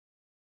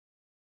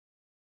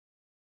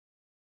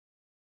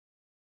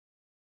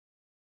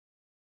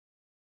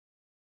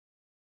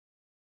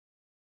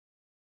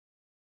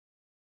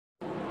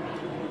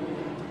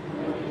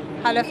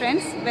Hello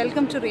friends,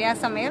 welcome to Riya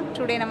Samayal.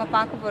 Today நம்ம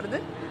பார்க்க போறது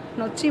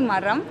நொச்சி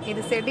மரம்.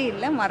 இது செடி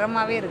இல்ல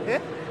மரமாவே இருக்கு.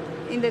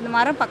 இந்த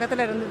மரம்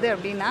பக்கத்துல இருந்தது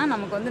அப்படினா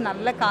நமக்கு வந்து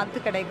நல்ல காத்து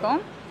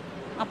கிடைக்கும்.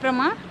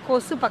 அப்புறமா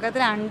கொசு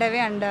பக்கத்துல அண்டவே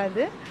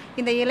அண்டாது.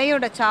 இந்த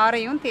இலையோட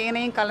சாறையும்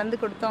தேனையும் கலந்து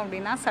கொடுத்தோம்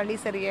அப்படினா சளி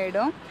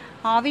சரியாயிடும்.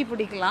 ஆவி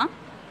பிடிக்கலாம்.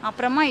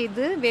 அப்புறமா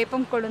இது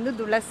வேப்பம் கொழுந்து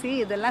துளசி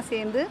இதெல்லாம்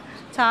சேர்ந்து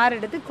சாறு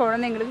எடுத்து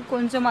குழந்தைங்களுக்கு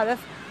கொஞ்சமா அத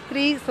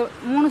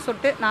 3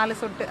 சொட்டு 4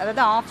 சொட்டு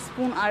அதாவது 1/2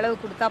 ஸ்பூன் அளவு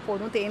கொடுத்தா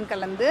போதும் தேன்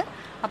கலந்து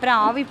அப்புறம்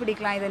ஆவி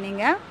பிடிக்கலாம் இத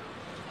நீங்க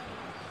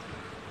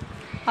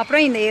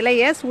அப்புறம் இந்த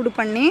இலையை சூடு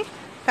பண்ணி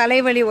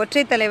தலைவலி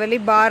ஒற்றை தலைவலி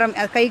பாரம்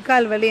கை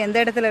கால் வலி எந்த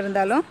இடத்துல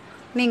இருந்தாலும்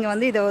நீங்க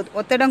வந்து இத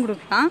ஒத்தடம்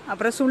கொடுக்கலாம்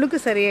அப்புறம் சுளுக்கு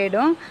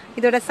சரியாயிடும்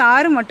இதோட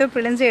சாறு மட்டும்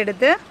பிழிஞ்சு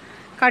எடுத்து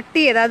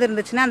கட்டி ஏதாவது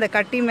இருந்துச்சுனா அந்த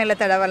கட்டி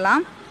மேல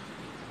தடவலாம்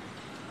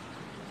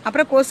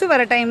அப்புறம் கொசு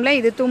வர டைம்ல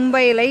இது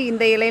தும்பை இலை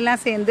இந்த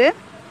இலையெல்லாம் சேர்ந்து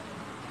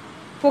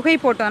புகை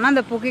போட்டோம்னா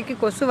அந்த புகைக்கு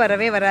கொசு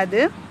வரவே வராது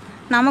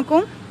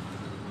நமக்கும்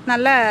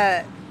நல்ல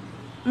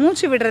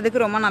மூச்சு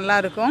விடுறதுக்கு ரொம்ப நல்லா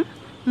இருக்கும்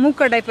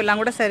மூக்கடைப்பு எல்லாம்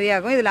கூட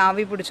சரியாகும் இதில்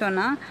ஆவி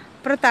பிடிச்சோம்னா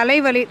அப்புறம்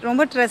தலைவலி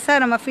ரொம்ப ஸ்ட்ரெஸ்ஸா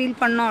நம்ம ஃபீல்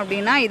பண்ணோம்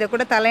அப்படினா இத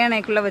கூட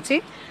தலையணைக்குள்ள வச்சு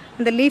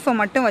இந்த லீஃபை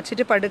மட்டும்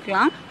வச்சிட்டு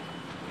படுக்கலாம்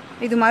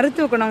இது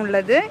மருத்துவ குணம்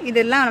உள்ளது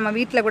இதெல்லாம் நம்ம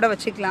வீட்ல கூட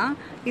வச்சுக்கலாம்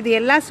இது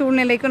எல்லா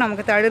சூழ்நிலைக்கும்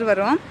நமக்கு தளிர்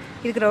வரும்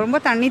இதுக்கு ரொம்ப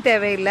தண்ணி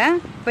தேவையில்லை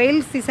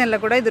வெயில் சீசன்ல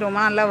கூட இது ரொம்ப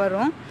நல்லா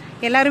வரும்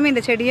எல்லாரும்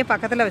இந்த செடியை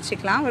பக்கத்துல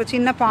வச்சுக்கலாம் ஒரு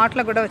சின்ன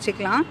பாட்ல கூட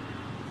வச்சுக்கலாம்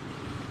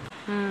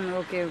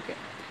ஓகே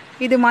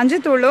இது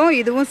மஞ்சள் தூளும்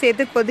இதுவும்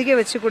சேர்த்து கொதிக்க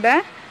வச்சு கூட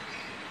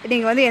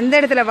நீங்க வந்து எந்த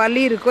இடத்துல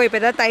வலி இருக்கோ இப்போ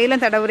ஏதாவது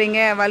தைலம் தடவுறீங்க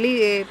வலி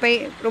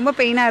ரொம்ப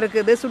பெயினா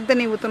இருக்குது சுடு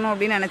தண்ணி ஊத்தணும்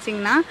அப்படி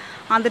நினைச்சீங்கன்னா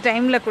அந்த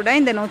டைம்ல கூட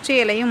இந்த நொச்சி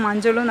இலையும்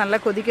மஞ்சளும் நல்லா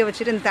கொதிக்க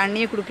வச்சிட்டு இந்த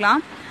தண்ணியை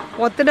குடிக்கலாம்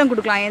ஒத்தடம்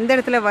குடிக்கலாம் எந்த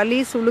இடத்துல வலி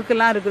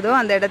சுளுக்குலாம் இருக்குதோ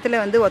அந்த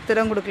இடத்துல வந்து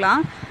ஒத்தடம்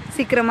குடிக்கலாம்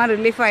சீக்கிரமா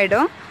ரிலீஃப்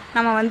ஆயிடும்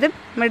நம்ம வந்து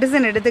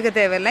மெடிசன் எடுத்துக்க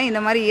தேவையில்லை இந்த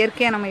மாதிரி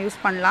இயற்கையா நம்ம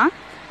யூஸ் பண்ணலாம்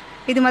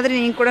இது மாதிரி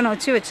நீங்க கூட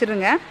நொச்சி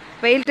வச்சிருங்க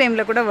வெயில்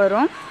டைம்ல கூட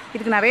வரும்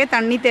இதுக்கு நிறைய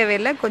தண்ணி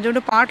தேவையில்லை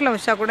கொஞ்சோண்டு பாட்ல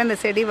வச்சா கூட இந்த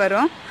செடி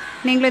வரும்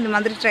நீங்களும் இந்த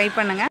மாதிரி ட்ரை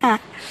பண்ணுங்க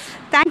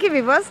Thank you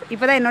viewers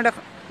இப்போதான் என்னோட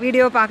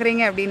வீடியோ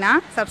பார்க்குறீங்க அப்படினா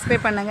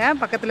Subscribe பண்ணுங்க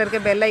பக்கத்துல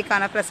இருக்க பெல்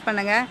ஐகானை பிரஸ்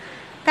பண்ணுங்க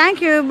Thank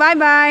you bye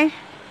bye